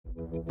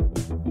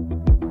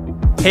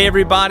Hey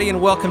everybody,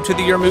 and welcome to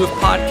the Your Move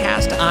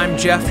podcast. I'm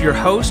Jeff, your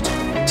host.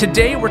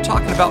 Today we're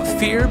talking about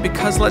fear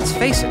because let's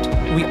face it,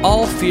 we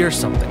all fear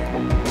something.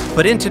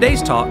 But in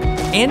today's talk,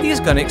 Andy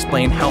is going to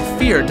explain how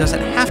fear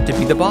doesn't have to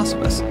be the boss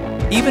of us,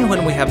 even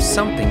when we have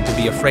something to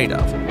be afraid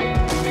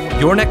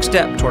of. Your next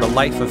step toward a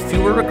life of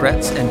fewer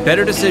regrets and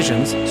better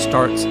decisions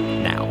starts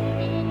now.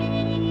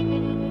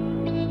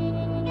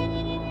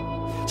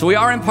 So we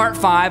are in part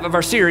 5 of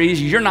our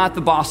series, You're Not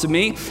the Boss of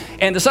Me.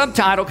 And the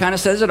subtitle kind of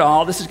says it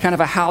all. This is kind of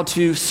a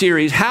how-to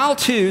series. How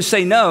to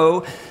say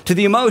no to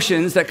the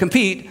emotions that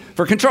compete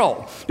for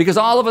control. Because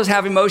all of us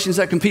have emotions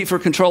that compete for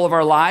control of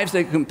our lives.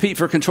 They compete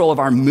for control of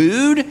our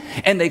mood,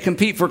 and they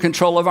compete for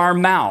control of our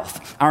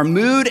mouth. Our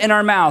mood and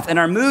our mouth. And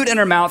our mood and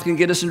our mouth can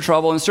get us in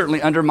trouble and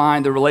certainly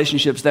undermine the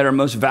relationships that are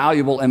most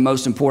valuable and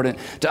most important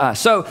to us.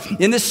 So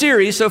in this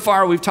series so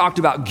far, we've talked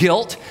about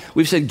guilt.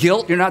 We've said,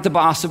 guilt, you're not the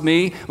boss of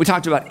me. We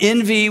talked about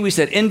envy. We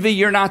said, envy,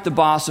 you're not the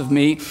boss of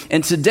me.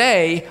 And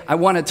today, I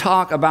want to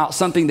talk about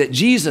something that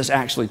Jesus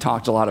actually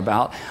talked a lot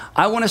about.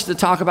 I want us to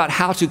talk about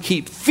how to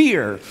keep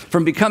fear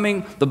from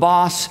becoming the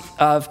boss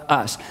of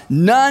us.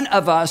 None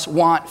of us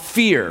want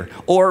fear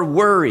or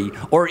worry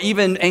or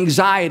even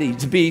anxiety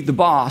to be the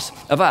boss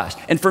of us.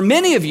 And for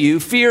many of you,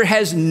 fear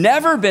has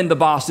never been the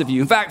boss of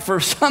you. In fact, for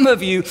some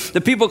of you,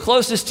 the people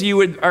closest to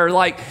you are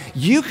like,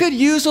 you could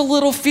use a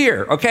little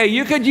fear, okay?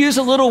 You could use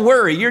a little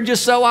worry. You're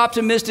just so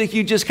optimistic,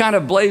 you just kind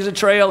of blaze a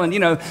trail and,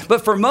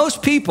 but for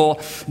most people,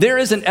 there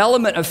is an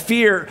element of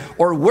fear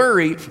or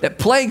worry that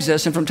plagues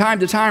us, and from time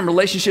to time,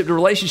 relationship to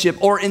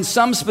relationship, or in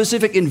some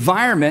specific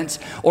environments,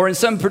 or in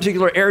some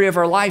particular area of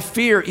our life,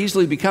 fear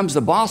easily becomes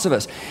the boss of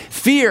us.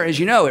 Fear, as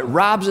you know, it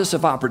robs us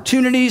of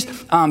opportunities.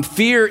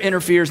 Fear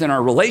interferes in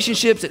our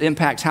relationships. It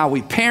impacts how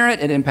we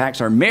parent. It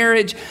impacts our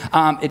marriage.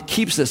 It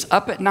keeps us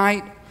up at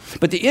night.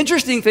 But the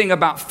interesting thing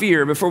about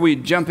fear, before we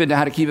jump into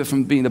how to keep it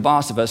from being the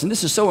boss of us, and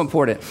this is so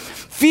important,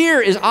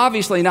 fear is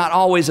obviously not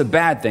always a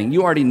bad thing.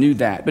 You already knew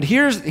that. But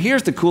here's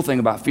the cool thing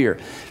about fear.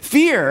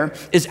 Fear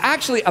is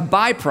actually a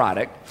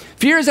byproduct.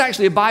 Fear is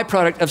actually a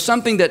byproduct of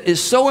something that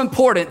is so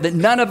important that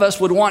none of us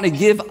would want to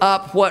give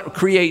up what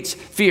creates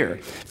fear.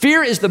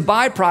 Fear is the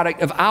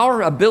byproduct of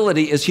our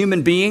ability as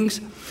human beings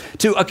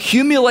to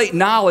accumulate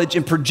knowledge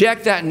and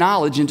project that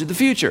knowledge into the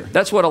future.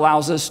 That's what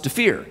allows us to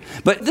fear.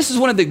 But this is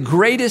one of the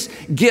greatest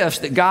gifts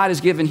that God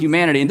has given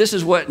humanity. And this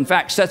is what, in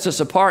fact, sets us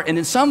apart. And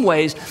in some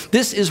ways,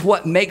 this is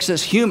what makes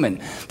us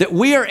human. That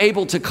we are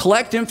able to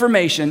collect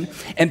information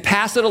and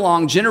pass it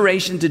along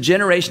generation to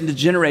generation to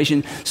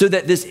generation so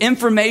that this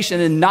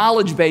information and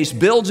knowledge base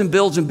builds and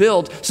builds and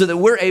builds so that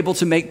we're able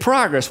to make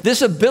progress.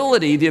 This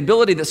ability, the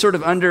ability that sort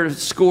of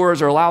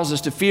underscores or allows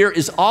us to fear,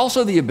 is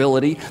also the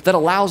ability that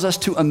allows us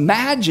to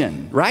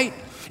imagine, right?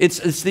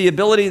 It's the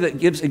ability that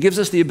gives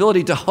us the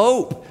ability to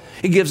hope.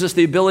 It gives us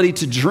the ability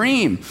to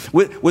dream.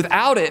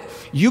 Without it,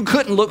 you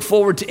couldn't look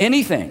forward to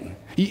anything.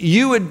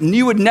 You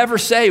would never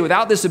say,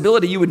 without this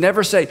ability, you would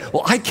never say,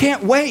 well, I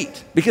can't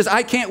wait. Because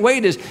I can't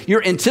wait is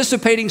you're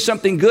anticipating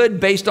something good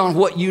based on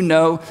what you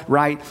know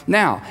right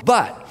now.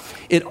 But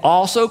it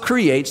also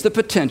creates the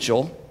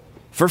potential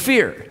for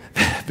fear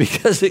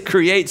because it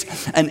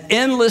creates an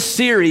endless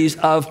series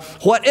of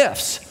what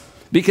ifs.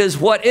 Because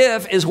what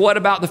if is what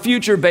about the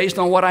future based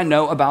on what I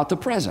know about the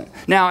present.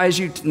 Now, as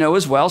you know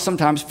as well,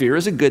 sometimes fear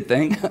is a good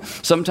thing.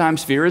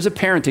 Sometimes fear is a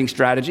parenting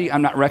strategy.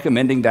 I'm not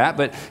recommending that,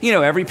 but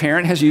every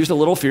parent has used a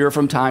little fear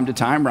from time to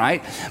time,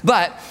 right?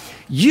 But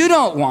you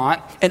don't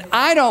want, and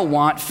I don't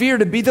want fear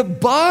to be the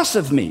boss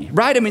of me,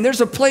 right? I mean,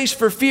 there's a place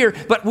for fear,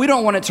 but we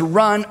don't want it to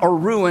run or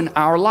ruin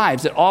our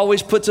lives. It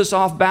always puts us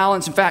off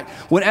balance. In fact,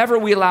 whenever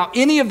we allow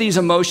any of these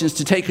emotions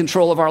to take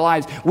control of our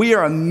lives, we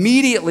are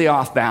immediately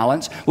off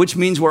balance, which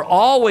means we're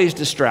always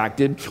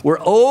distracted, we're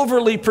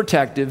overly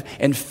protective,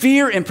 and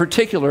fear in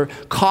particular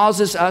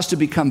causes us to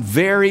become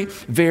very,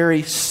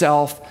 very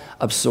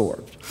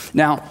self-absorbed.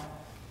 Now,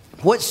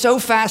 what's so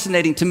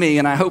fascinating to me,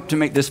 and I hope to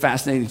make this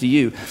fascinating to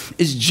you,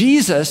 is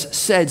Jesus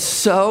said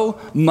so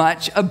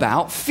much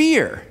about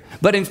fear.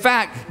 But in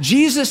fact,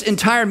 Jesus'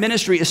 entire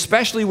ministry,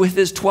 especially with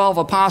his 12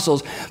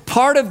 apostles,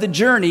 part of the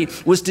journey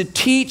was to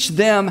teach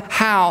them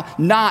how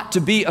not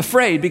to be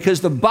afraid. Because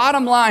the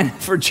bottom line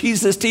for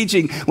Jesus'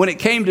 teaching when it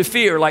came to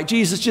fear, like,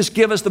 Jesus, just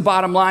give us the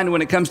bottom line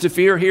when it comes to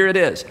fear, here it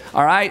is,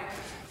 all right?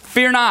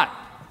 Fear not.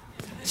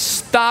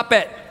 Stop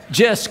it.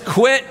 Just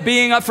quit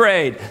being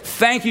afraid.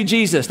 Thank you,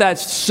 Jesus.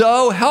 That's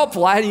so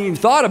helpful. I hadn't even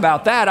thought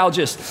about that. I'll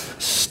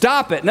just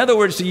stop it. In other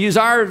words, to use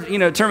our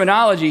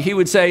terminology, he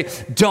would say,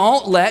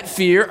 don't let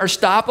fear or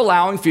stop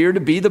allowing fear to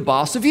be the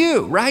boss of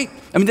you, right?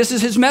 I mean, this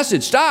is his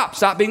message.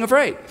 Stop being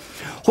afraid.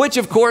 Which,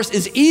 of course,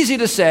 is easy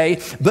to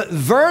say, but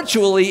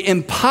virtually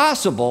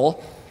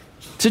impossible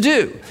to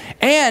do.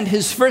 And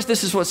this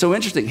is what's so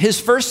interesting,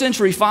 his first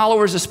century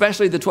followers,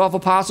 especially the 12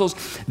 apostles,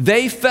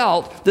 they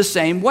felt the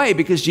same way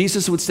because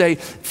Jesus would say,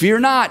 fear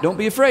not, don't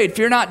be afraid,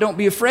 fear not, don't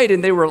be afraid.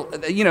 And they were,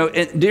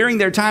 during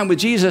their time with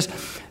Jesus,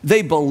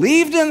 they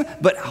believed him,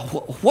 but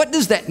what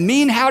does that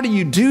mean? How do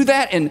you do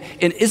that? And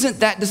doesn't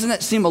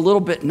that seem a little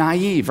bit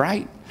naive,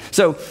 right?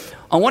 So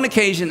On one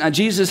occasion,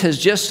 Jesus has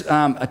just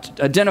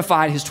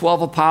identified his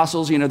 12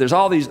 apostles. You know, there's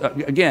all these,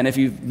 again, if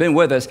you've been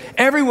with us,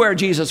 everywhere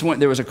Jesus went,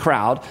 there was a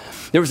crowd.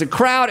 There was a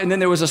crowd, and then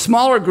there was a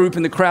smaller group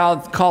in the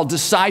crowd called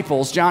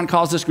disciples. John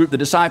calls this group the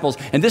disciples.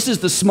 And this is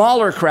the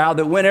smaller crowd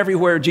that went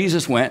everywhere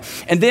Jesus went.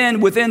 And then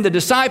within the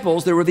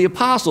disciples, there were the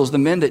apostles, the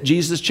men that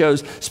Jesus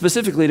chose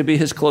specifically to be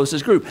his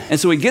closest group. And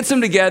so he gets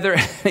them together,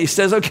 and he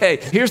says, okay,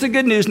 here's the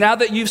good news. Now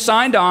that you've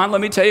signed on,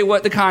 let me tell you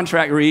what the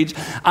contract reads.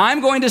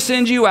 I'm going to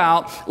send you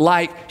out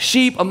like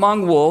sheep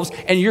among wolves,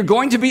 and you're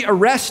going to be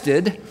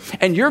arrested,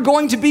 and you're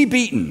going to be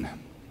beaten.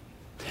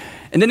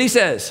 And then he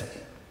says,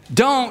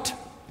 don't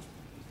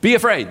be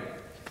afraid.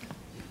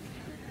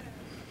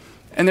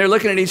 And they're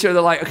looking at each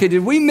other like, okay,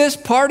 did we miss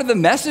part of the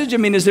message? I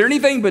mean, is there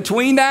anything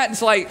between that?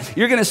 It's like,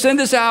 you're going to send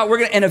us out,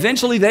 and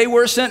eventually they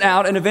were sent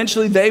out, and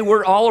eventually they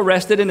were all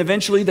arrested, and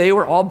eventually they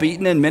were all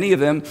beaten, and many of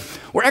them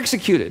were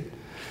executed.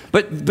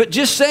 But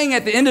just saying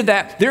at the end of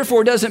that,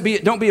 therefore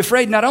don't be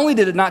afraid, not only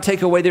did it not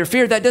take away their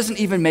fear, that doesn't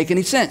even make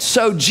any sense.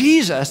 So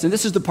Jesus, and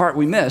this is the part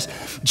we miss,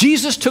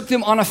 Jesus took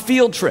them on a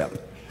field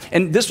trip.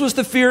 And this was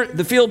the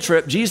field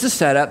trip Jesus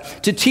set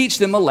up to teach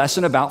them a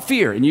lesson about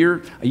fear. And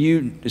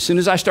as soon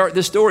as I start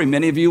this story,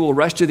 many of you will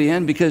rush to the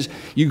end because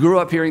you grew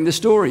up hearing this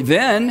story.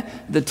 Then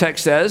the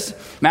text says,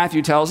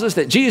 Matthew tells us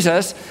that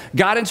Jesus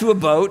got into a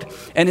boat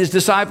and his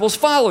disciples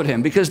followed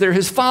him because they're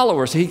his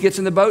followers. So he gets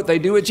in the boat, they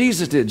do what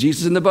Jesus did.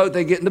 Jesus in the boat,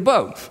 they get in the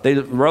boat. They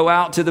row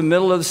out to the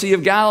middle of the Sea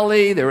of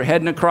Galilee. They were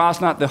heading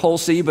across, not the whole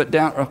sea, but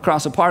down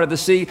across a part of the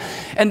sea.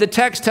 And the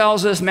text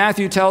tells us,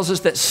 Matthew tells us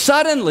that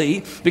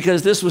suddenly,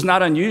 because this was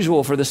not unusual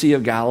for the Sea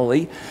of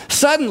Galilee,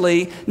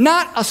 suddenly,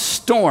 not a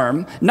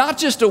storm, not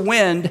just a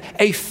wind,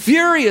 a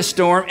furious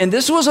storm, and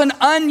this was an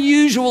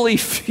unusually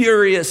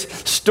furious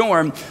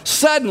storm,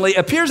 suddenly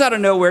appears out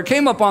of nowhere,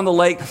 came up on the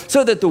lake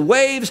so that the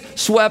waves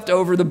swept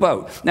over the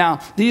boat. Now,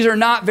 these are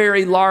not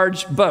very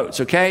large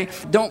boats, okay?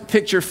 Don't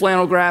picture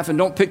flannel graph and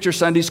don't picture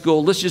Sunday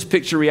school. Let's just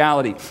picture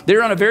reality.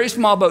 They're on a very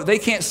small boat. They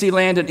can't see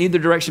land in either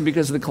direction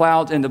because of the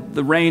clouds and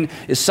the rain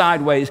is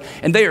sideways,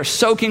 and they are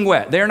soaking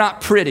wet. They're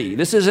not pretty.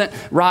 This isn't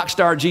rock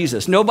star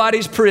Jesus.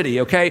 Nobody's pretty,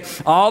 okay?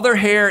 All their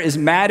hair is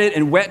matted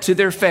and wet to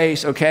their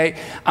face,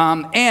 okay?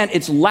 And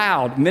it's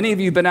loud. Many of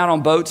you have been out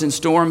on boats in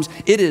storms.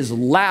 It is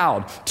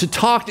loud. To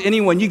talk to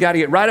anyone, you got to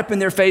get right up in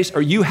their face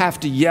or you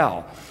have to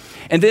yell.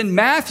 And then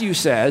Matthew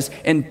says,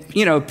 and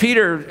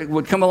Peter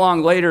would come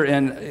along later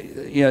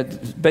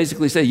and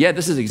basically say, yeah,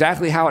 this is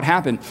exactly how it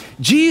happened.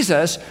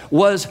 Jesus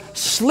was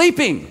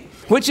sleeping,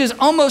 which is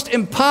almost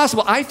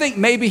impossible. I think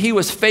maybe he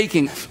was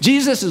faking.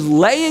 Jesus is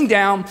laying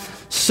down,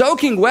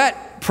 soaking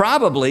wet,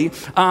 probably,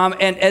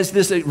 and as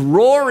this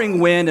roaring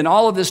wind and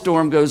all of this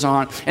storm goes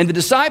on, and the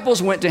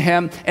disciples went to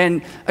him,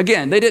 and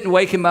again, they didn't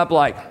wake him up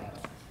like,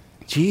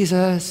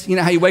 Jesus, you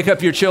know how you wake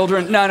up your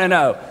children?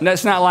 No,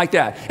 it's not like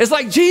that. It's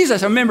like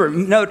Jesus. Remember,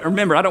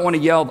 I don't want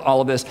to yell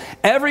all of this.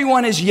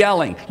 Everyone is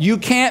yelling. You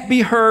can't be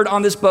heard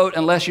on this boat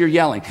unless you're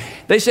yelling.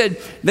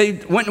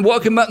 They went and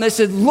woke him up and they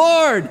said,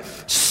 Lord,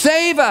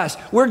 save us.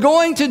 We're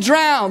going to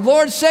drown.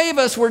 Lord, save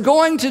us. We're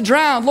going to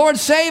drown. Lord,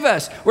 save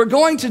us. We're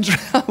going to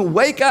drown.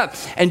 Wake up.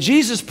 And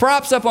Jesus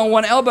props up on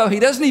one elbow. He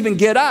doesn't even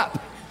get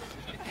up.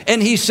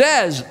 And he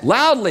says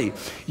loudly,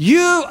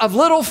 you of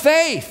little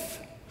faith.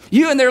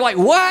 And they're like,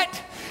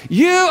 what?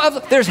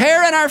 There's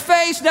hair in our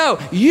face? No,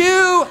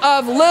 you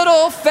of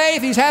little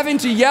faith. He's having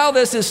to yell,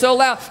 this is so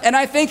loud. And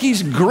I think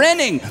he's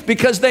grinning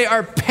because they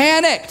are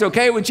panicked,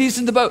 okay, with Jesus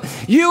in the boat.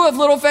 You of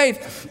little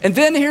faith. And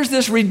then here's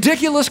this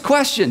ridiculous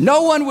question.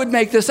 No one would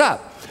make this up.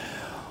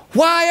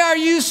 Why are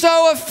you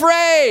so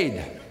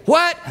afraid?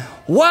 What?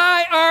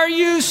 Why are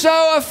you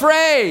so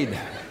afraid?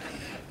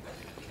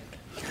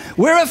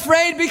 We're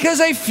afraid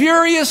because a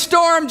furious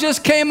storm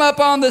just came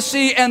up on the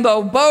sea and the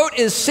boat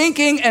is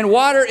sinking and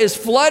water is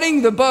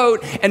flooding the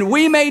boat and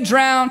we may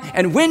drown.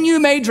 And when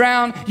you may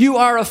drown, you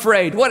are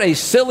afraid. What a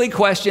silly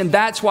question.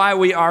 That's why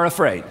we are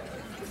afraid.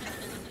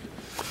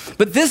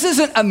 But this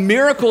isn't a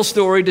miracle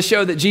story to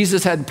show that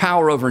Jesus had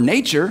power over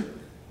nature.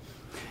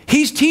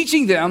 He's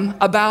teaching them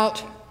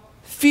about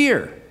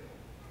fear.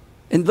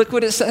 And look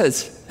what it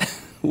says.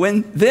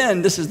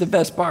 This is the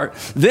best part.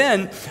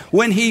 Then,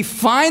 when he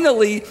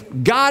finally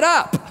got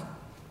up,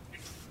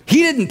 he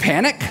didn't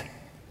panic.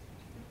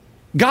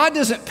 God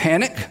doesn't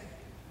panic.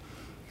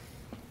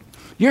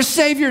 Your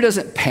Savior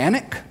doesn't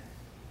panic.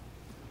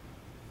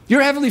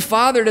 Your Heavenly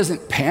Father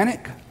doesn't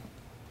panic.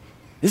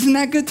 Isn't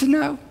that good to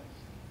know?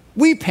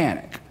 We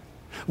panic.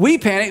 We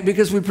panic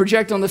because we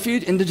project on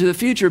into the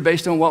future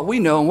based on what we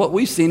know and what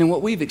we've seen and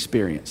what we've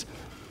experienced.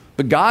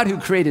 But God, who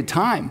created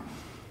time,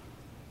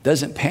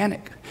 doesn't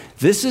panic.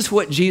 This is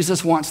what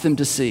Jesus wants them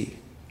to see.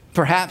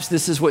 Perhaps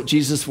this is what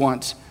Jesus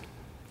wants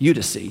you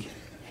to see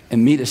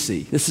and me to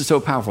see. This is so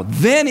powerful.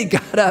 Then he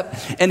got up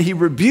and he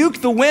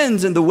rebuked the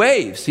winds and the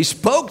waves. He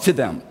spoke to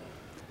them.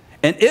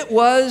 And it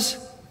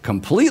was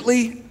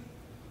completely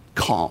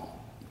calm.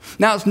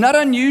 Now, it's not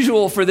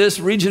unusual for this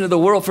region of the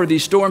world for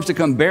these storms to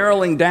come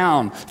barreling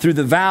down through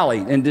the valley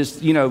and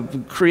just,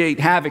 create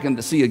havoc in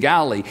the Sea of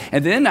Galilee.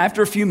 And then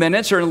after a few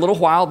minutes or in a little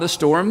while, the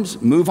storms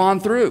move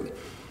on through.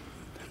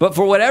 But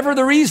for whatever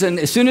the reason,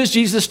 as soon as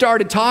Jesus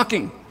started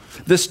talking,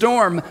 the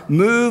storm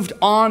moved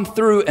on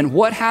through, and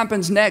what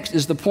happens next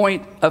is the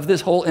point of this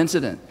whole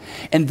incident.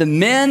 And the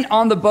men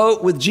on the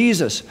boat with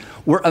Jesus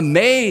were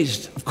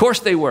amazed. Of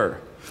course they were.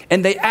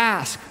 And they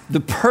asked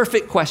the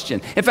perfect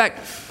question. In fact,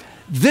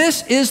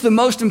 this is the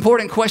most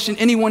important question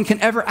anyone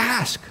can ever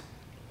ask.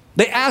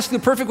 They ask the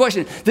perfect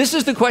question. This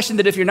is the question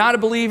that if you're not a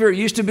believer, or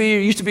used to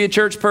be a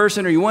church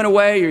person, or you went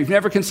away, or you've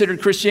never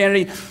considered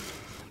Christianity,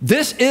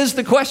 this is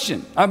the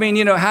question. I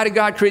mean, how did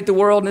God create the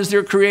world? And is there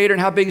a creator? And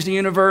how big is the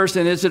universe?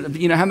 And is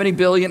it, how many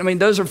billion? I mean,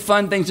 those are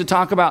fun things to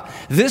talk about.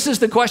 This is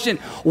the question.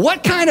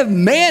 What kind of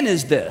man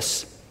is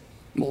this?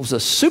 Well, it was a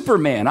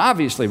Superman,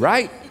 obviously,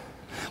 right?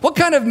 What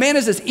kind of man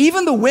is this?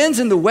 Even the winds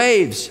and the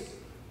waves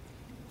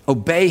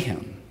obey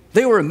him.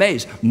 They were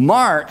amazed.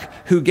 Mark,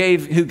 who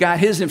got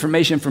his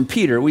information from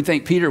Peter, we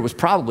think Peter was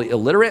probably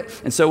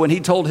illiterate. And so when he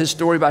told his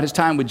story about his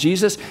time with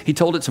Jesus, he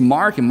told it to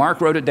Mark, and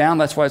Mark wrote it down.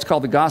 That's why it's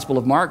called the Gospel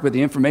of Mark, but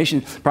the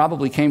information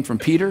probably came from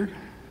Peter.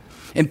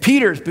 And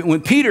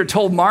when Peter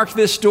told Mark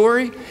this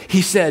story,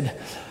 he said,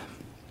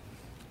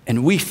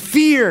 and we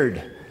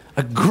feared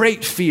a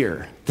great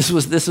fear. This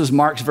was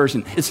Mark's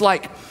version. It's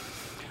like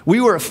we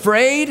were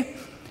afraid,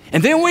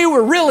 and then we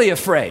were really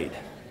afraid.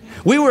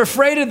 We were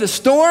afraid of the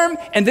storm,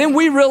 and then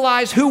we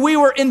realized who we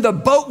were in the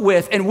boat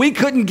with, and we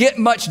couldn't get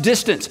much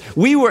distance.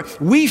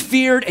 We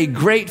feared a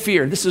great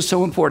fear. This is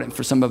so important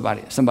for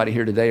somebody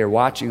here today or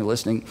watching or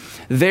listening.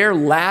 Their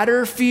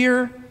latter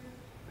fear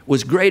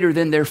was greater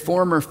than their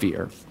former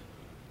fear.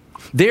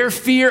 Their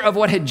fear of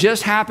what had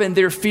just happened,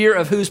 their fear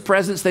of whose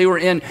presence they were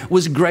in,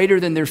 was greater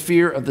than their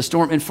fear of the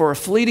storm. And for a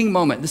fleeting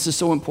moment, this is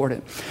so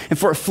important, and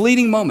for a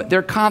fleeting moment,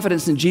 their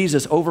confidence in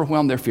Jesus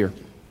overwhelmed their fear.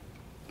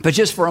 But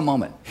just for a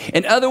moment.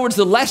 In other words,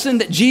 the lesson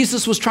that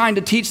Jesus was trying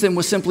to teach them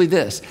was simply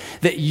this,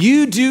 that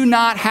you do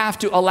not have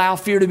to allow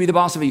fear to be the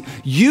boss of you.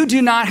 You do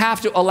not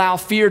have to allow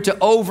fear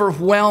to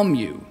overwhelm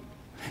you,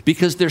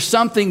 because there's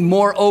something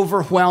more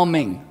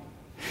overwhelming.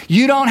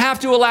 You don't have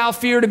to allow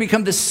fear to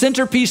become the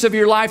centerpiece of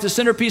your life, the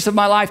centerpiece of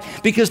my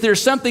life, because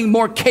there's something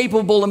more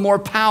capable and more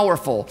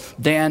powerful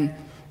than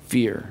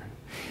fear.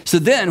 So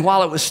then,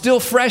 while it was still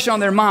fresh on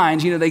their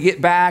minds, they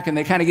get back and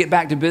they kind of get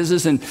back to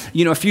business. And,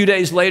 a few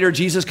days later,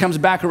 Jesus comes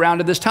back around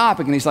to this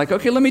topic and he's like,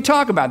 okay, let me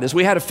talk about this.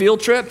 We had a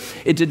field trip.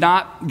 It did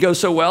not go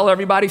so well.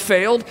 Everybody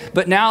failed.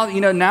 But now,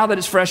 now that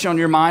it's fresh on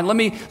your mind, let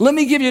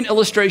me give you an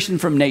illustration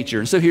from nature.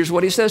 And so here's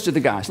what he says to the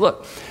guys.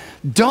 Look,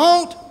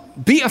 don't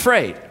be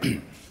afraid.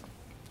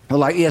 We're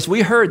like, yes,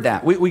 we heard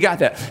that. We got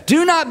that.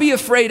 Do not be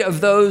afraid of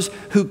those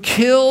who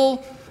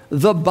kill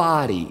the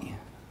body.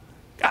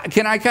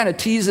 Can I kind of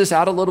tease this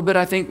out a little bit,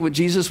 I think, what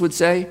Jesus would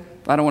say?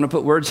 I don't want to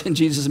put words in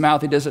Jesus'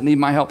 mouth. He doesn't need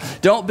my help.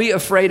 Don't be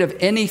afraid of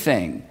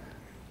anything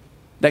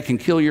that can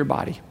kill your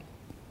body.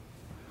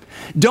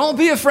 Don't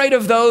be afraid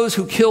of those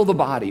who kill the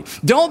body.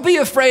 Don't be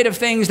afraid of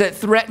things that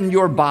threaten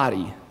your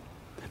body,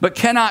 but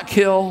cannot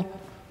kill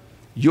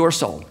your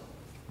soul.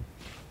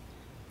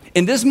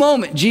 In this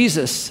moment,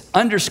 Jesus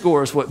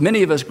underscores what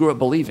many of us grew up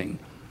believing,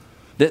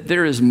 that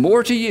there is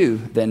more to you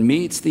than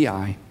meets the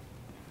eye.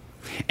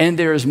 And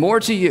there is more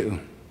to you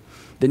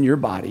than your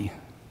body.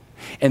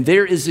 And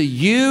there is a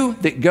you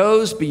that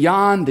goes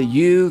beyond the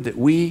you that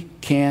we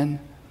can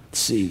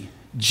see.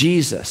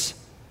 Jesus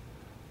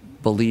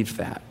believed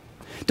that.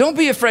 Don't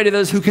be afraid of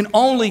those who can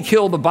only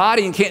kill the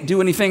body and can't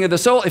do anything of the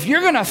soul. If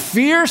you're going to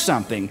fear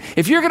something,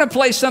 if you're going to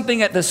place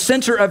something at the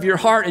center of your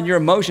heart and your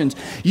emotions,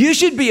 you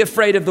should be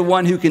afraid of the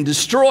one who can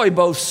destroy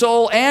both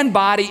soul and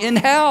body in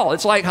hell.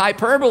 It's like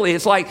hyperbole.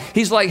 It's like,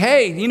 he's like,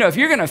 hey, if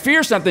you're going to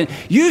fear something,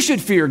 you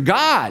should fear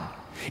God.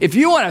 If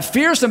you want to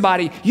fear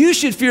somebody, you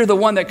should fear the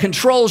one that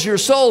controls your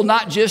soul,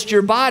 not just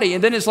your body.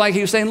 And then it's like he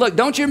was saying, look,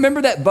 don't you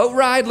remember that boat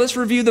ride? Let's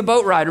review the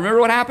boat ride.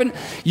 Remember what happened?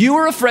 You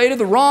were afraid of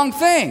the wrong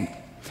thing.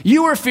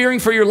 You were fearing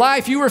for your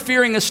life. You were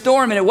fearing a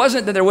storm, and it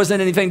wasn't that there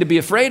wasn't anything to be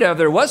afraid of.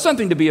 There was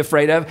something to be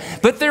afraid of,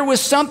 but there was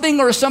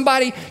something or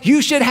somebody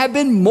you should have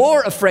been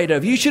more afraid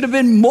of. You should have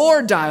been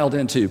more dialed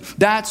into.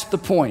 That's the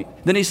point.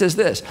 Then he says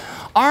this,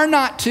 are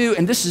not two,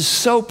 and this is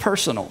so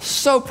personal.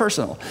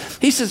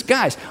 He says,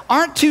 guys,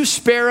 aren't two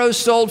sparrows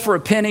sold for a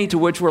penny? To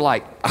which we're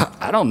like,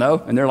 I don't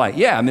know. And they're like,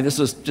 yeah, this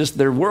was just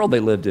their world they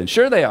lived in.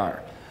 Sure they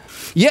are.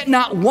 Yet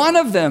not one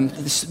of them,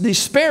 these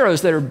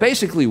sparrows that are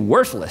basically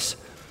worthless,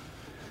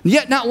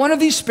 yet not one of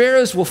these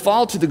sparrows will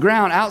fall to the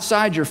ground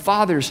outside your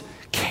Father's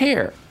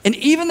care. And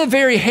even the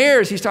very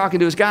hairs, he's talking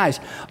to his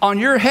guys, on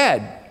your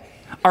head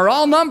are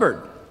all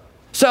numbered.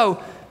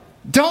 So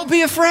don't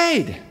be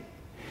afraid.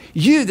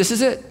 This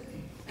is it.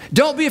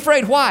 Don't be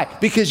afraid. Why?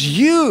 Because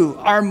you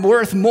are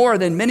worth more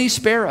than many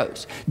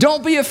sparrows.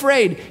 Don't be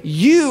afraid.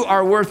 You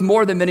are worth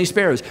more than many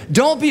sparrows.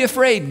 Don't be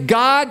afraid.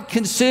 God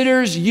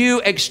considers you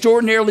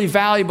extraordinarily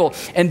valuable.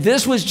 And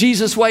this was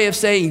Jesus' way of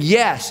saying,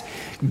 yes,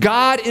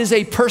 God is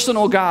a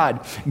personal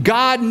God.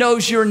 God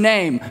knows your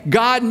name.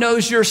 God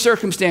knows your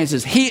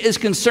circumstances. He is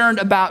concerned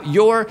about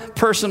your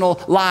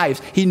personal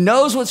lives. He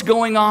knows what's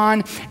going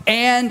on,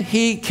 and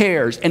he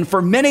cares. And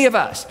for many of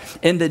us,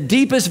 in the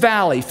deepest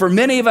valley, for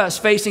many of us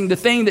facing the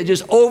thing that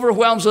just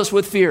overwhelms us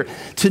with fear,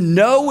 to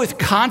know with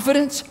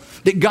confidence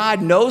that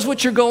God knows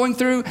what you're going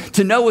through,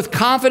 to know with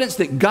confidence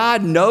that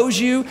God knows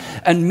you.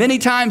 And many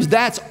times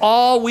that's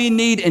all we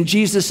need. And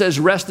Jesus says,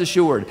 rest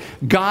assured,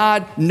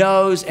 God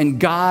knows and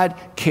God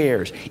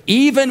cares.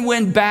 Even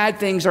when bad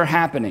things are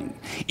happening,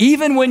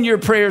 even when your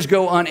prayers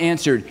go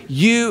unanswered,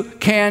 you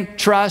can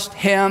trust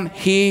him.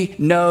 He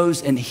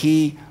knows and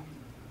he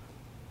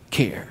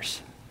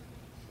cares.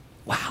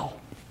 Wow.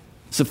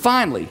 So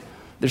finally,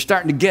 they're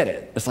starting to get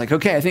it. It's like,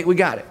 okay, I think we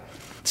got it.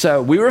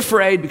 So we were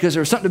afraid because there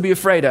was something to be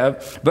afraid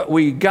of, but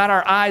we got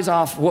our eyes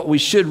off what we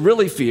should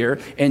really fear,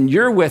 and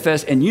you're with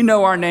us, and you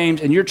know our names,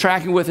 and you're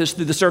tracking with us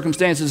through the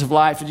circumstances of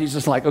life. And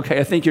Jesus is like, okay,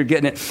 I think you're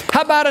getting it.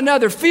 How about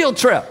another field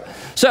trip?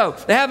 So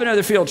they have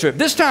another field trip.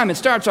 This time it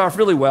starts off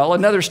really well.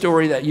 Another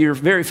story that you're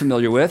very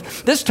familiar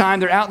with. This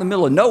time they're out in the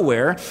middle of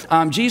nowhere.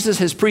 Jesus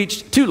has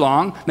preached too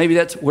long. Maybe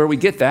that's where we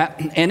get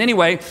that. And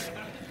anyway,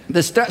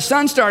 the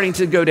sun's starting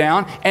to go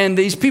down, and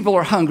these people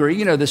are hungry.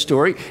 You know this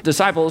story.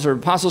 Disciples or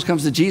apostles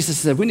comes to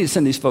Jesus and said, we need to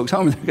send these folks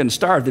home. They're going to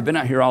starve. They've been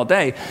out here all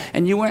day.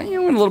 And you went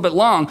a little bit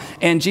long.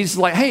 And Jesus is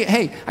like,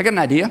 hey, I got an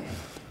idea.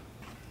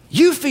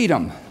 You feed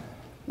them.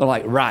 They're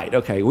like, right,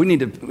 okay, we need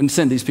to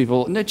send these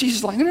people. No, Jesus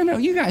is like, no,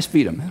 you guys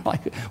feed them. They're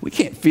like, we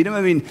can't feed them.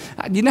 I mean,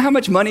 do you know how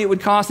much money it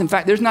would cost? In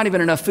fact, there's not even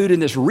enough food in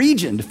this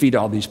region to feed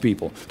all these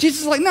people.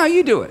 Jesus is like, no,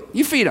 you do it.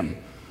 You feed them.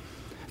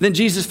 Then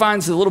Jesus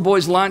finds the little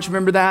boy's lunch,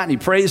 remember that? And he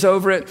prays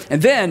over it.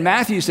 And then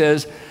Matthew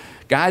says,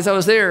 guys, I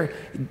was there.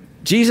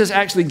 Jesus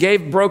actually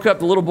broke up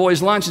the little boy's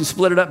lunch and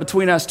split it up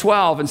between us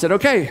 12 and said,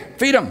 okay,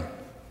 feed them.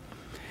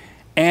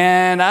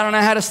 And I don't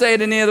know how to say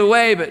it any other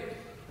way, but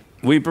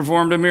we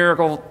performed a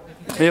miracle.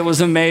 It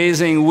was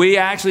amazing. We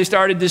actually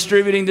started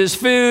distributing this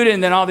food,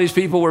 and then all these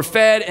people were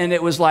fed, and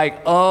it was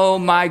like, oh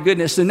my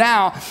goodness. So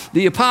now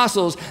the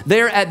apostles,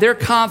 their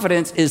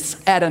confidence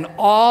is at an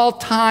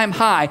all-time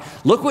high.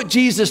 Look what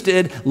Jesus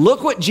did.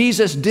 Look what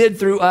Jesus did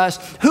through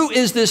us. Who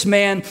is this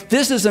man?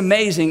 This is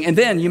amazing. And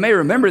then you may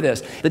remember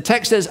this. The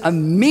text says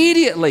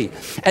immediately,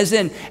 as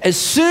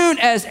soon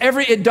as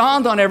it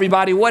dawned on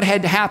everybody what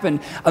had happened,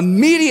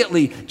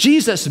 immediately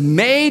Jesus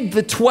made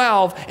the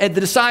 12 and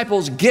the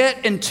disciples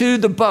get into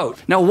the boat.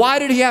 Now, why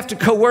did he have to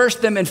coerce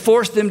them and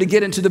force them to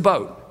get into the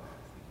boat?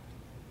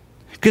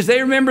 Because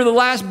they remember the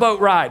last boat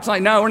ride. It's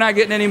like, no, we're not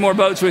getting any more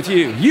boats with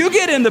you. You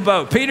get in the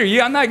boat. Peter,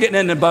 I'm not getting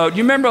in the boat.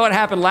 You remember what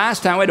happened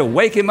last time? We had to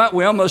wake him up.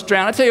 We almost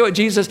drowned. I tell you what,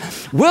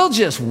 Jesus, we'll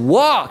just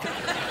walk.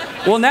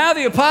 Well, now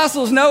the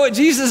apostles know what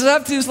Jesus is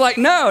up to. It's like,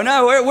 no,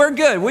 we're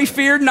good. We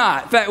feared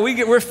not. In fact,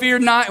 we're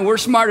feared not, and we're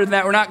smarter than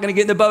that. We're not going to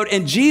get in the boat.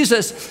 And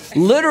Jesus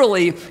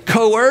literally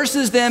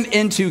coerces them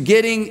into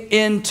getting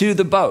into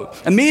the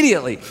boat.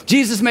 Immediately,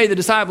 Jesus made the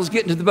disciples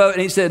get into the boat,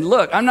 and he said,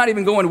 look, I'm not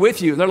even going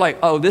with you. And they're like,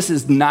 oh, this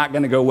is not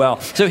going to go well.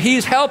 So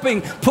he's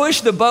helping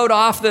push the boat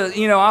off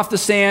the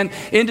sand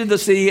into the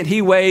sea, and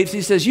he waves.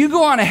 He says, you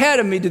go on ahead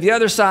of me to the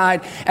other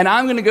side, and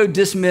I'm going to go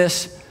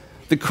dismiss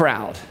the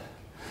crowd.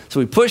 So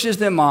he pushes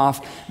them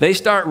off. They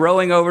start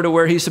rowing over to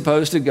where he's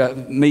supposed to go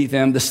meet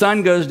them. The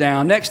sun goes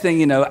down. Next thing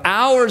you know,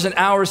 hours and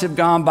hours have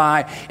gone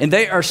by, and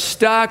they are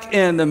stuck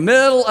in the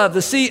middle of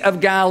the Sea of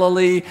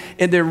Galilee,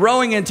 and they're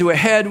rowing into a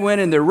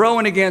headwind, and they're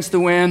rowing against the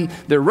wind.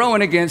 They're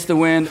rowing against the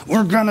wind.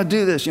 We're going to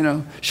do this,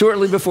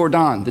 Shortly before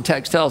dawn, the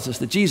text tells us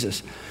that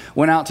Jesus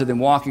went out to them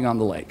walking on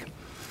the lake.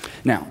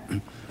 Now,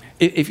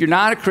 if you're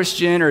not a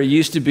Christian or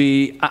used to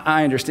be,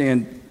 I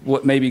understand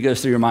what maybe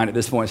goes through your mind at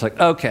this point. It's like,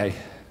 okay,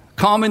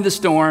 calming the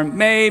storm,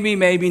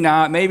 maybe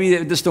not. Maybe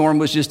the storm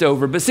was just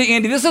over. But see,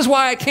 Andy, this is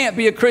why I can't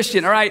be a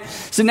Christian, all right?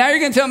 So now you're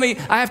going to tell me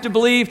I have to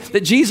believe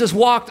that Jesus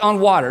walked on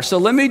water. So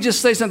let me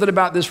just say something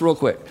about this real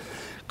quick.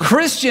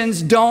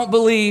 Christians don't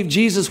believe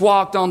Jesus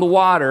walked on the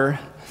water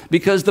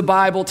because the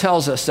Bible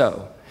tells us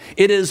so.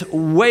 It is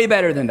way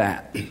better than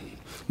that.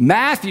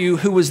 Matthew,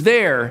 who was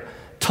there,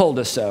 told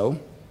us so.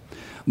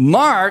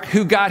 Mark,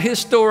 who got his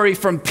story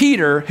from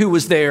Peter, who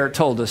was there,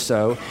 told us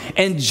so.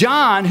 And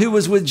John, who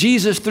was with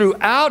Jesus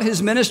throughout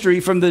his ministry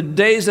from the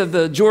days of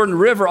the Jordan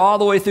River all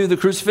the way through the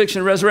crucifixion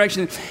and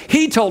resurrection,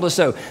 he told us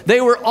so.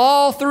 They were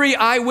all three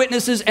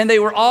eyewitnesses, and they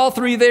were all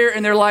three there,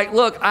 and they're like,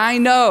 look, I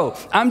know.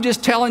 I'm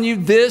just telling you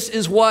this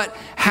is what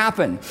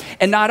happened.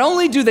 And not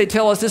only do they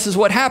tell us this is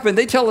what happened,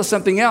 they tell us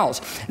something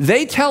else.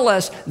 They tell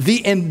us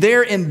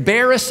their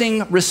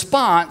embarrassing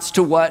response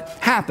to what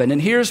happened. And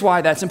here's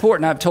why that's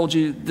important. I've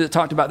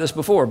talked about this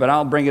before, but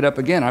I'll bring it up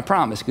again, I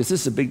promise, because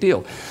this is a big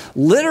deal.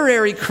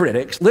 Literary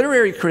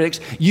critics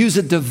use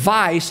a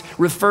device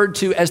referred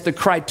to as the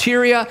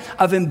criteria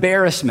of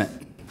embarrassment.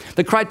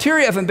 The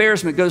criteria of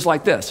embarrassment goes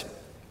like this.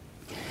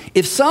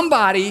 If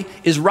somebody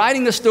is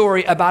writing a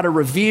story about a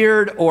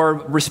revered or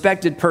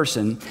respected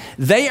person,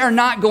 they are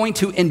not going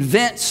to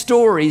invent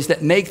stories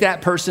that make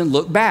that person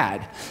look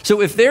bad.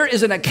 So if there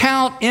is an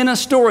account in a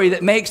story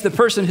that makes the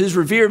person who's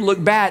revered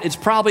look bad, it's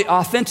probably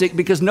authentic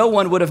because no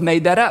one would have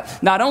made that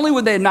up. Not only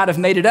would they not have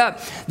made it up,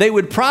 they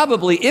would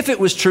probably, if it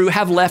was true,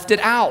 have left it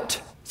out.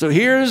 So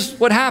here's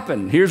what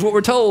happened. Here's what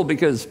we're told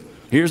because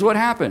here's what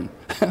happened.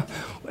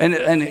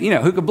 and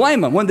who could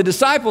blame them? When the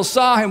disciples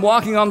saw him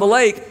walking on the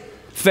lake,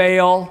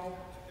 fail.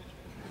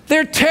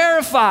 They're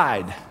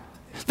terrified.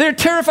 They're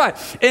terrified.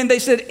 And they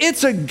said,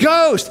 it's a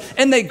ghost.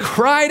 And they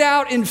cried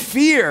out in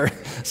fear.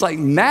 It's like,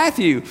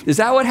 Matthew, is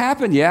that what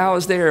happened? Yeah, I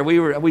was there.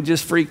 We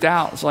just freaked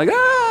out. It's like,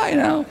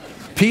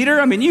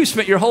 Peter, you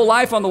spent your whole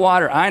life on the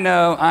water. I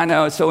know.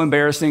 It's so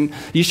embarrassing.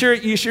 You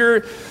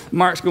sure?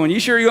 Mark's going, you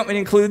sure you want me to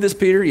include this,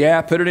 Peter?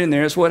 Yeah, put it in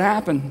there. It's what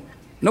happened.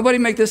 Nobody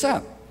make this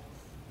up.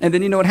 And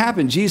then you know what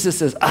happened? Jesus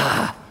says,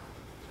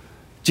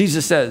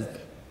 Jesus says,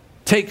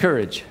 take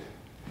courage.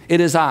 It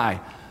is I.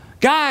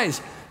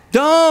 Guys,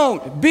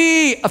 don't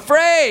be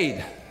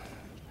afraid.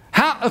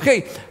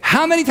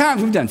 How many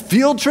times we've done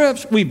field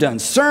trips, we've done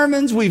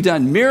sermons, we've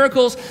done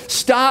miracles.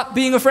 Stop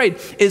being afraid.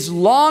 As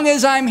long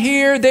as I'm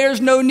here,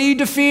 there's no need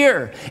to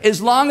fear. As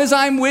long as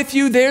I'm with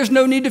you, there's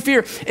no need to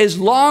fear. As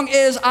long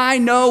as I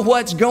know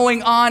what's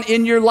going on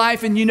in your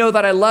life and you know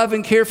that I love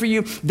and care for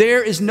you,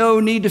 there is no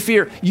need to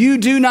fear. You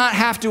do not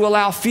have to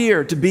allow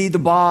fear to be the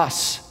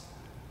boss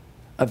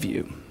of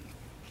you.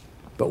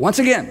 But once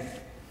again,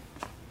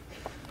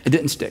 it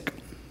didn't stick.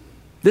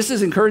 This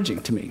is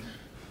encouraging to me.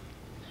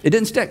 It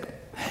didn't stick.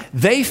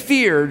 They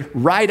feared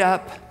right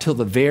up till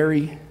the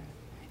very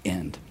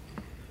end.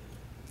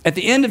 At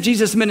the end of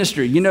Jesus'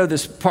 ministry, you know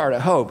this part, I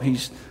hope.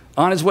 He's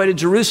on his way to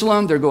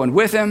Jerusalem. They're going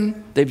with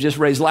him. They've just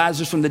raised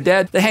Lazarus from the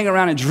dead. They hang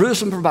around in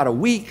Jerusalem for about a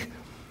week.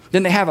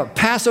 Then they have a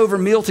Passover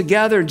meal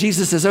together. And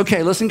Jesus says,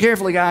 okay, listen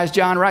carefully, guys.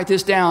 John, write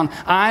this down.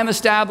 I'm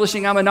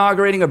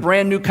inaugurating a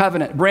brand new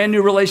covenant, brand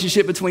new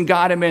relationship between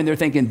God and man. They're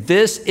thinking,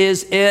 this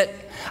is it.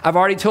 I've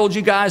already told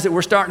you guys that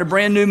we're starting a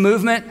brand new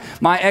movement.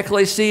 My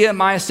ecclesia,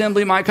 my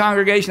assembly, my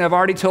congregation, I've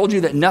already told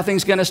you that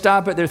nothing's going to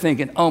stop it. They're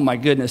thinking, oh my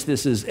goodness,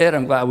 this is it.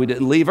 I'm glad we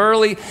didn't leave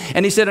early.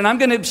 And he said, and I'm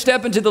going to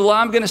step into the law.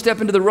 I'm going to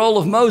step into the role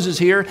of Moses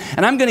here.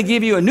 And I'm going to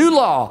give you a new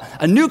law,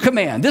 a new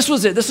command. This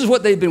was it. This is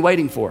what they'd been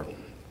waiting for.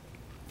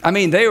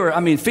 Feeding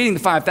the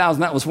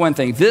 5,000, that was one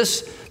thing.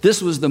 This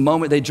was the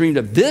moment they dreamed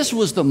of. This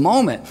was the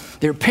moment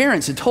their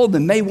parents had told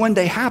them may one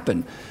day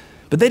happen.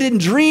 But they didn't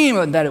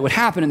dream that it would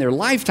happen in their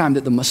lifetime,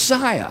 that the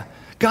Messiah,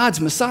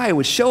 God's Messiah,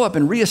 would show up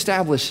and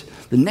reestablish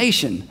the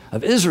nation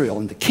of Israel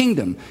and the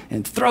kingdom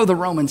and throw the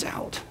Romans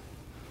out.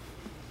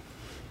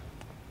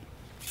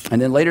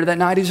 And then later that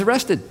night, he's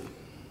arrested.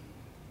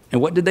 And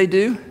what did they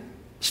do?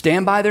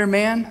 Stand by their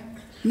man?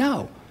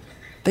 No.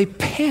 They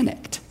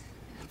panicked.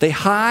 They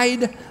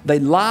hide, they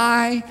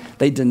lie,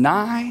 they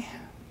deny.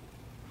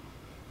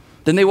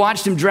 Then they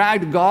watched him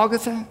dragged to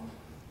Golgotha,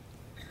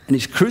 and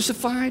he's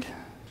crucified.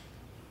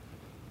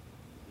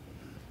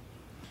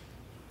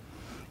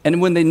 And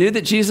when they knew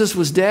that Jesus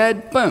was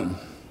dead, boom,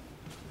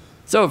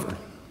 it's over.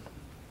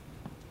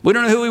 We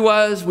don't know who he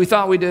was. We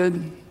thought we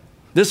did.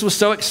 This was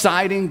so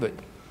exciting, but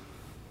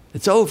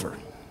it's over.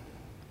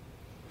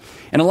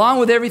 And along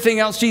with everything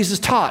else Jesus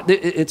taught,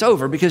 it's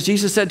over because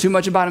Jesus said too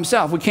much about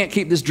himself. We can't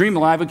keep this dream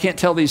alive. We can't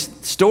tell these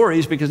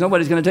stories because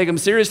nobody's going to take them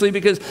seriously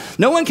because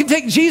no one can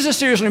take Jesus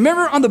seriously.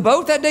 Remember on the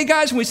boat that day,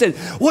 guys, when we said,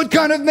 what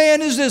kind of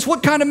man is this?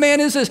 What kind of man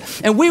is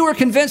this? And we were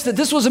convinced that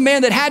this was a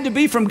man that had to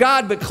be from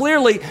God, but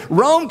clearly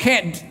Rome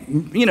can't,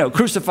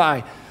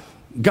 crucify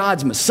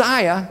God's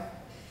Messiah.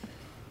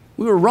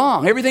 We were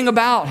wrong. Everything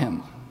about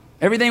him,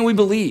 everything we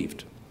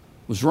believed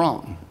was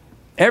wrong.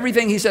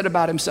 Everything he said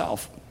about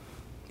himself.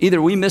 Either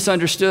we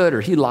misunderstood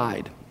or he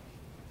lied.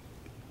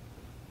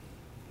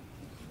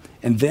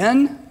 And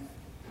then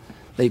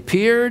they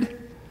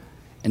peered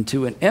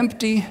into an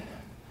empty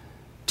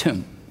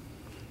tomb.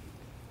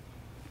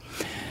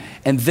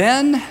 And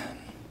then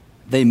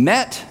they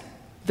met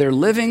their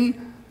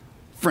living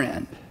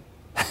friend.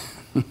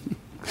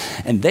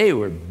 And they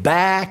were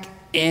back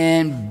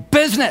in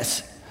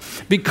business.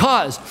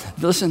 Because,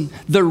 listen,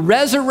 the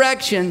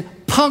resurrection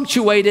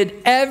punctuated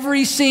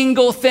every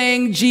single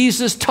thing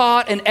Jesus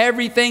taught and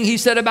everything he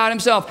said about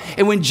himself.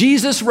 And when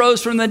Jesus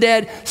rose from the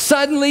dead,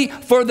 suddenly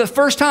for the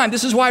first time,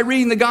 this is why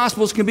reading the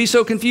Gospels can be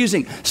so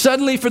confusing.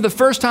 Suddenly for the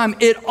first time,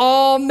 it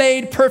all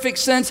made perfect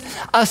sense,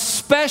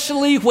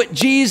 especially what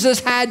Jesus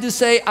had to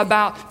say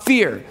about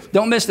fear.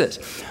 Don't miss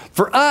this.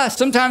 For us,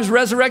 sometimes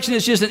resurrection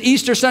is just an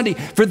Easter Sunday.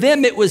 For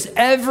them, it was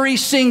every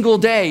single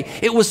day.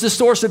 It was the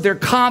source of their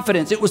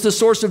confidence. It was the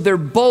source of their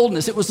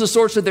boldness. It was the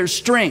source of their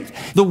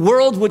strength. The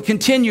world would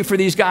continue for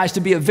these guys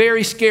to be a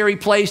very scary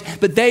place,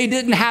 but they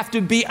didn't have to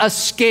be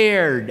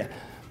scared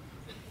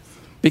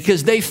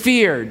because they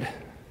feared.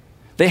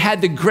 They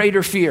had the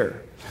greater fear.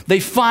 They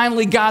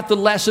finally got the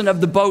lesson of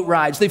the boat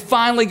rides. They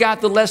finally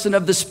got the lesson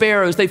of the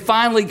sparrows. They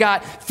finally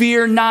got,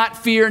 fear not,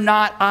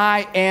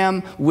 I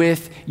am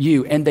with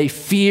you. And they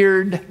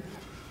feared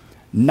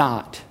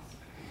not.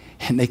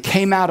 And they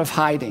came out of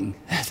hiding.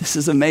 This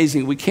is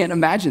amazing. We can't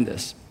imagine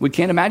this. We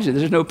can't imagine it.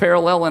 There's no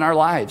parallel in our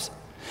lives.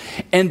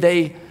 And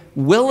they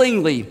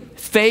willingly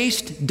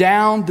faced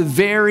down the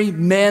very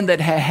men that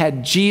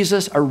had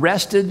Jesus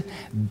arrested,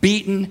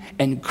 beaten,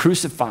 and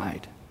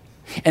crucified.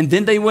 And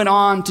then they went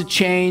on to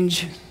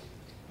change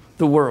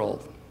the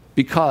world,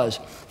 because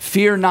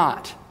fear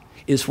not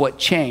is what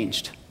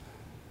changed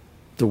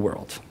the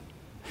world.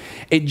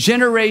 A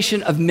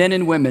generation of men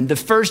and women, the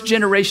first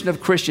generation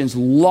of Christians,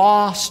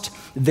 lost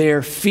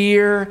their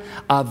fear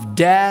of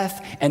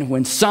death. And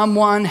when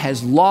someone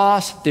has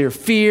lost their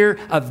fear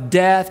of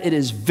death, it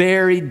is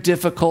very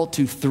difficult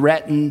to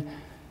threaten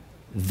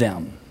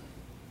them.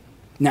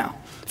 Now,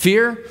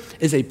 fear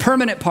is a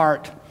permanent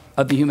part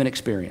of the human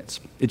experience.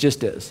 It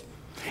just is.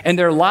 And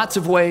there are lots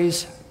of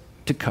ways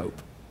to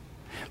cope.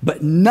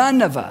 But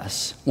none of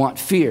us want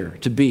fear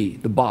to be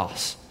the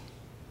boss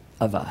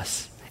of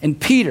us. And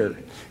Peter,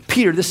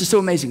 this is so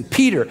amazing.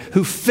 Peter,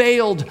 who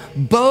failed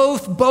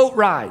both boat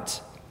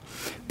rides.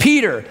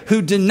 Peter,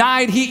 who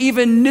denied he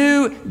even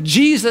knew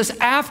Jesus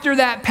after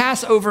that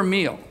Passover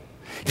meal.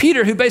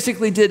 Peter, who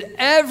basically did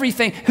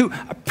everything, who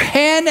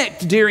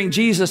panicked during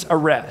Jesus'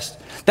 arrest.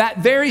 That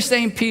very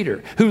same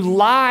Peter, who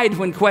lied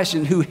when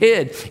questioned, who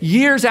hid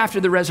years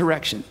after the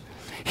resurrection.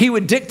 He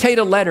would dictate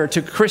a letter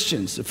to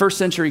Christians, the first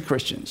century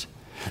Christians.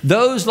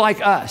 Those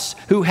like us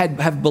who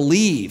have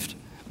believed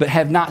but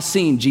have not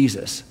seen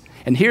Jesus.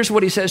 And here's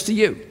what he says to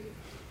you.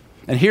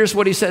 And here's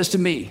what he says to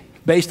me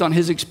based on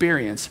his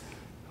experience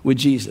with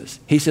Jesus.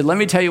 He said, let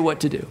me tell you what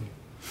to do.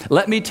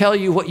 Let me tell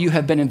you what you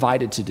have been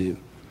invited to do.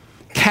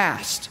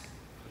 Cast,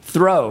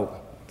 throw,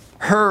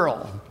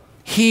 hurl,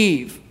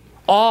 heave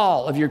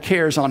all of your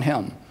cares on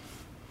him.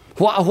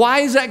 Why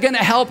is that going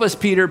to help us,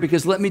 Peter?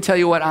 Because let me tell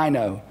you what I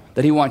know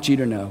that he wants you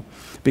to know.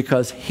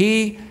 Because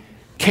he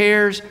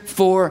cares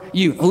for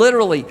you.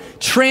 Literally,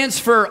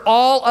 transfer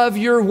all of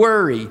your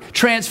worry,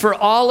 transfer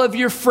all of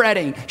your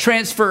fretting,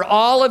 transfer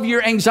all of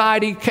your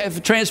anxiety,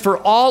 transfer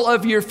all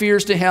of your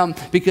fears to him,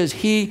 because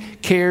he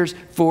cares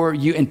for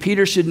you. And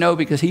Peter should know,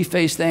 because he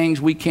faced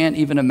things we can't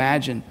even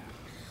imagine.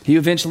 He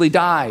eventually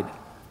died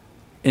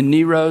in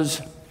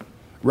Nero's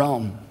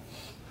Rome,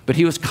 but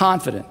he was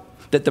confident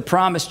that the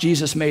promise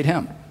Jesus made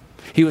him,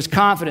 he was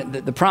confident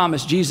that the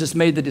promise Jesus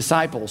made the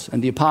disciples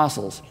and the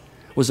apostles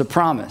was a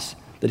promise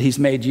that he's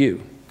made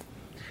you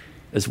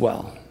as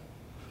well.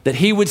 That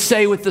he would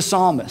say with the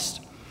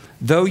psalmist,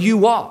 though you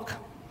walk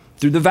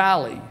through the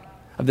valley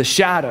of the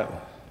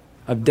shadow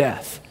of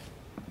death,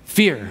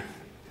 fear,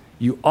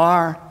 you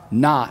are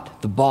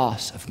not the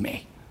boss of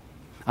me.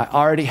 I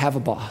already have a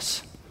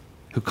boss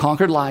who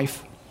conquered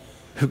life,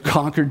 who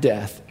conquered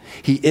death.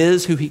 He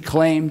is who he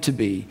claimed to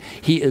be.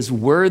 He is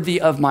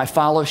worthy of my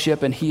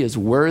fellowship, and he is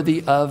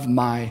worthy of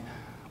my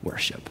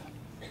worship.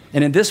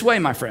 And in this way,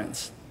 my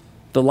friends,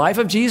 the life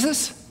of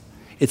Jesus,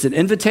 it's an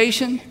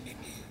invitation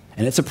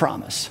and it's a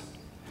promise.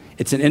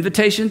 It's an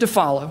invitation to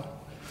follow,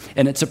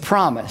 and it's a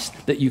promise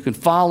that you can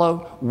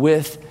follow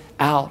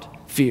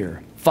without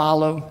fear.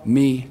 Follow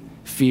me,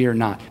 fear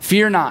not.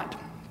 Fear not,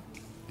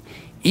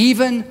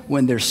 even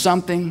when there's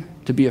something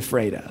to be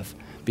afraid of,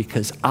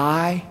 because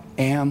I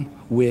am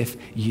with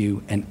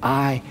you and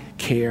I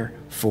care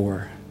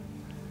for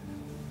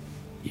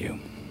you.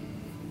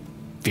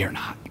 Fear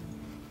not.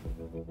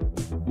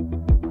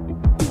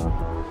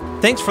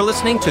 Thanks for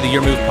listening to the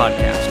Your Move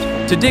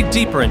podcast. To dig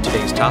deeper in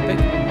today's topic,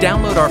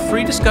 download our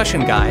free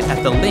discussion guide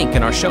at the link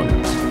in our show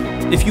notes.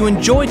 If you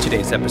enjoyed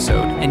today's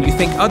episode and you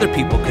think other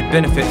people could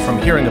benefit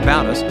from hearing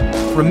about us,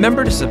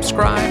 remember to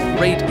subscribe,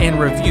 rate, and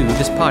review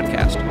this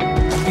podcast.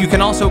 You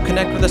can also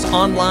connect with us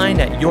online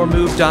at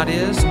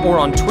yourmove.is or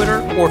on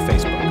Twitter or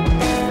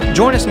Facebook.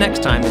 Join us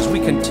next time as we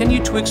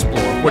continue to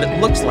explore what it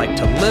looks like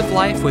to live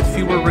life with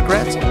fewer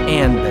regrets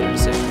and better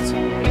decisions.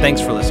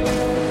 Thanks for listening.